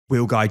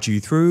We'll guide you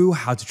through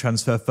how to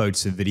transfer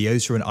photos and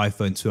videos from an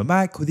iPhone to a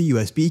Mac with a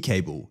USB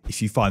cable.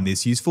 If you find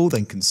this useful,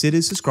 then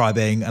consider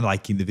subscribing and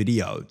liking the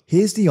video.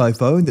 Here's the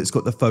iPhone that's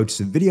got the photos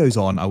and videos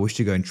on I wish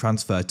to go and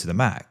transfer to the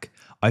Mac.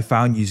 I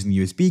found using the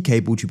USB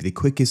cable to be the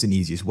quickest and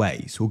easiest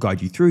way, so we'll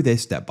guide you through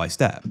this step by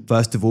step.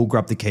 First of all,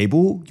 grab the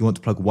cable. You want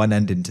to plug one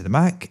end into the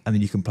Mac, and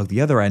then you can plug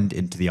the other end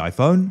into the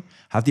iPhone.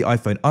 Have the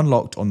iPhone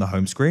unlocked on the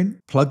home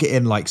screen. Plug it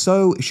in like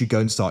so, it should go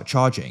and start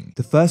charging.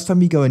 The first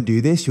time you go and do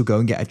this, you'll go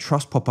and get a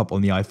trust pop-up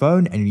on the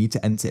iPhone, and you need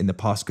to enter in the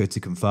passcode to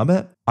confirm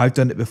it. I've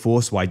done it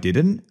before, so I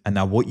didn't. And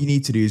now what you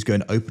need to do is go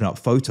and open up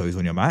Photos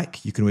on your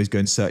Mac. You can always go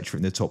and search for it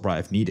in the top right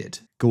if needed.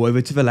 Go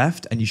over to the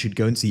left and you should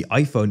go and see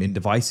iPhone in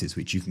devices,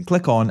 which you can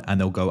click on and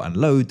they'll go and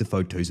load the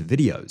photos and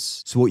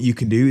videos. So what you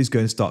can do is go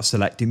and start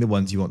selecting the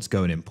ones you want to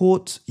go and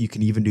import. You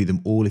can even do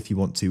them all if you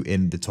want to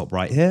in the top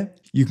right here.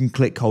 You can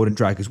click, hold and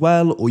drag as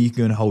well, or you can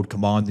go and hold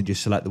command and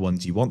just select the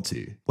ones you want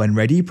to. When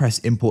ready, press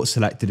import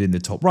selected in the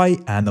top right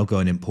and they'll go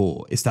and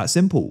import. It's that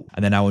simple.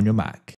 And they're now on your Mac.